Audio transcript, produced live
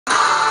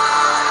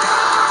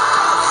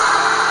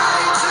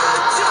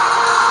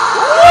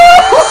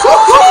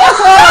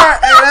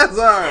That's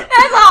hard.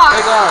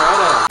 That's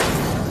hard.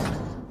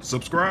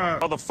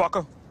 Subscribe,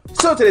 motherfucker.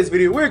 So today's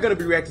video, we're gonna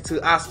be reacting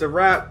to Asta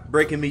Rap,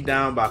 Breaking Me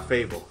Down by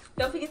FabvL.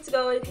 Don't forget to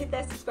go and hit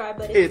that subscribe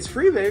button. It's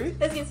free, baby.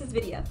 Let's get to this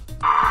video.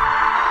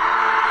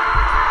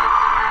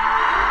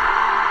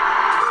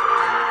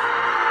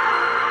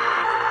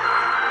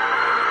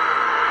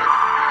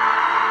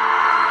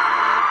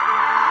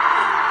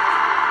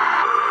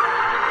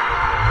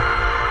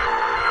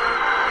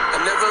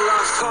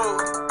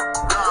 Hope.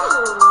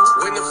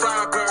 When the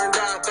fire burned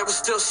out, there was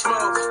still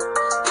smoke.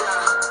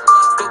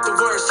 But the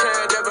worst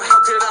hand ever, how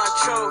could I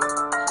choke?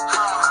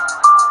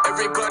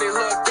 Everybody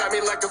looked at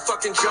me like a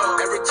fucking joke.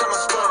 Every time I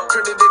spoke,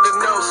 turned it into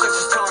no, such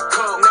as talk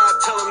coke. Now I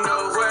tell them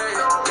no way.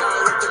 Now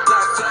I with the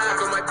black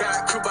flag on my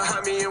back, crew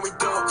behind me and we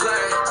don't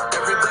play.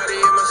 Everybody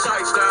in my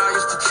sights now, I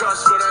used to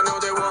trust, but I know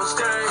they won't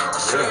stay.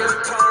 Showing the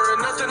power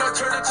of nothing, I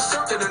turned it to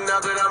something, and now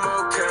that I'm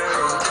okay,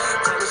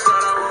 promise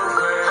that I won't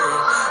wait.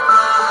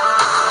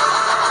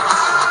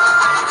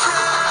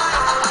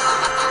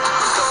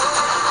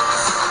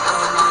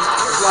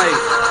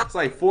 It's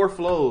like 4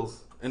 flows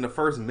in the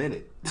first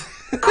minute.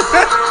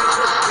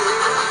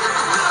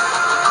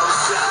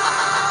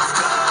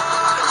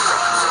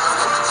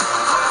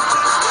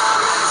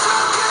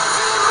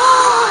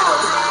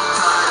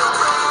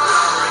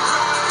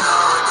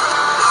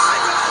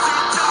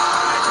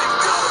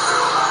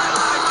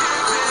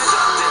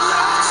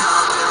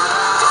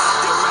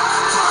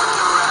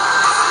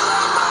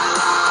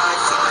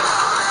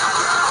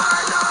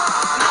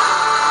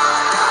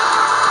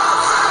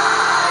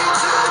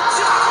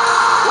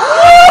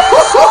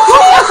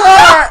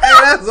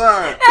 That's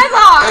hard. That's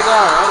hard.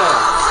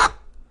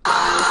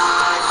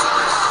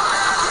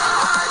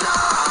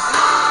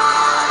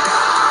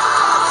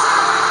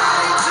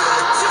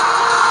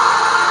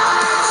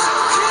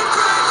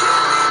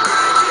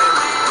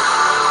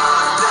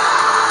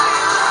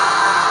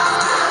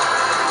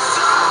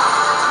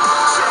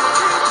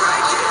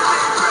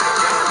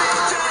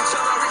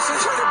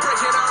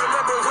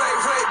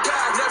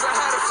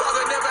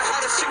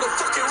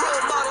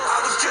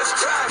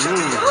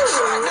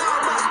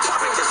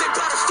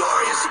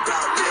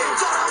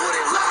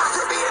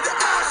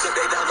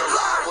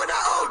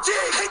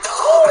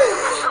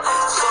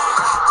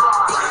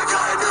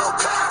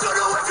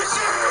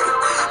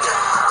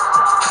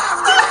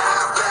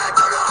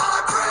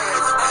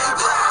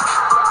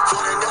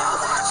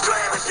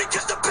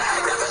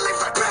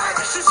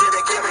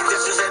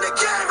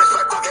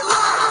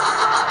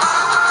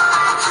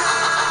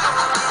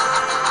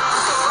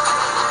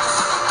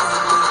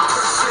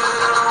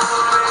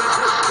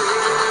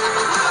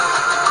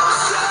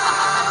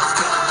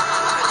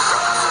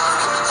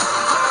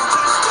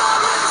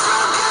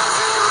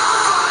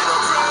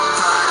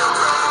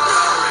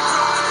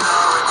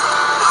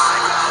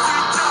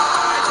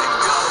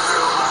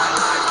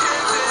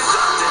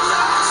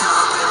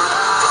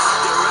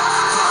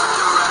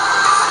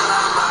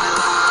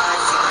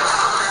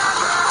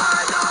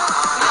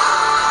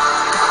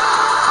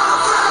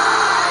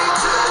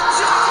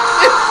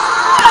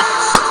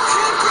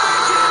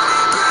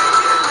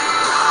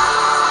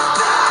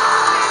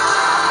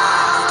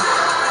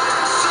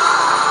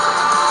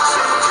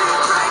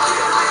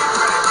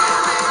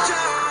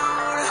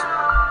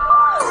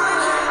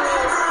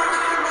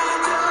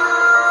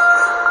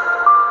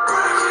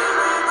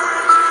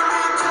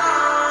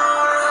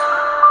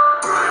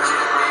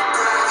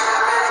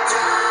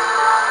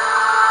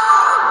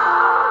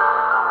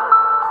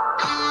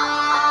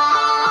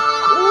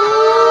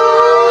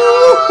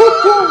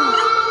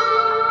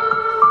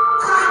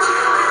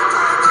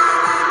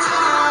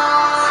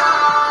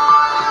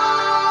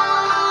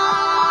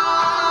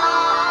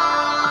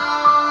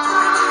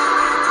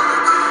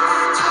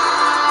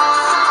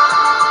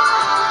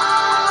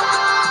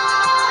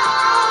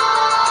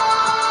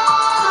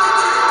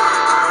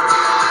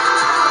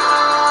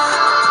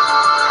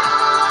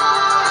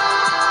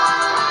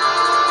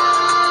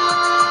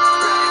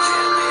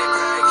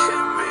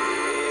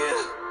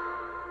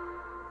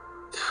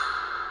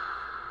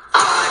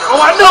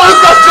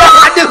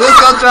 I knew it was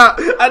gonna drop.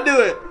 I knew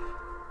it.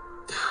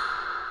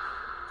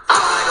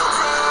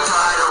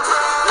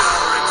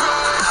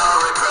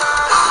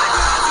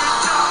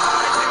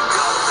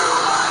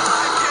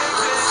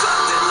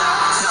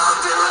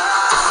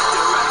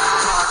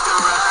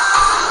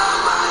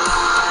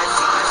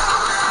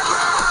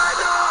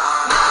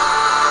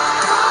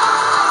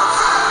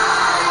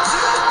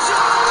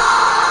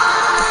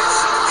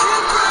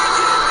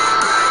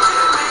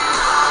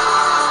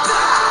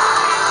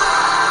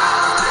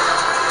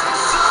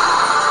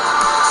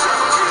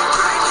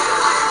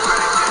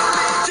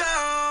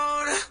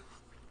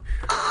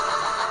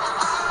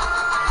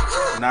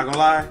 Not gonna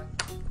lie.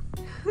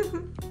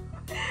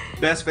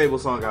 Best FabvL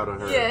song I've ever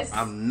heard. Yes.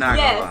 I'm not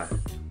gonna lie.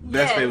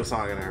 Best FabvL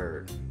song I've ever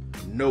heard.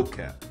 No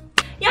cap.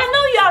 Y'all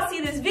know y'all see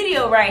this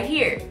video right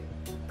here.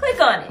 Click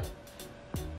on it.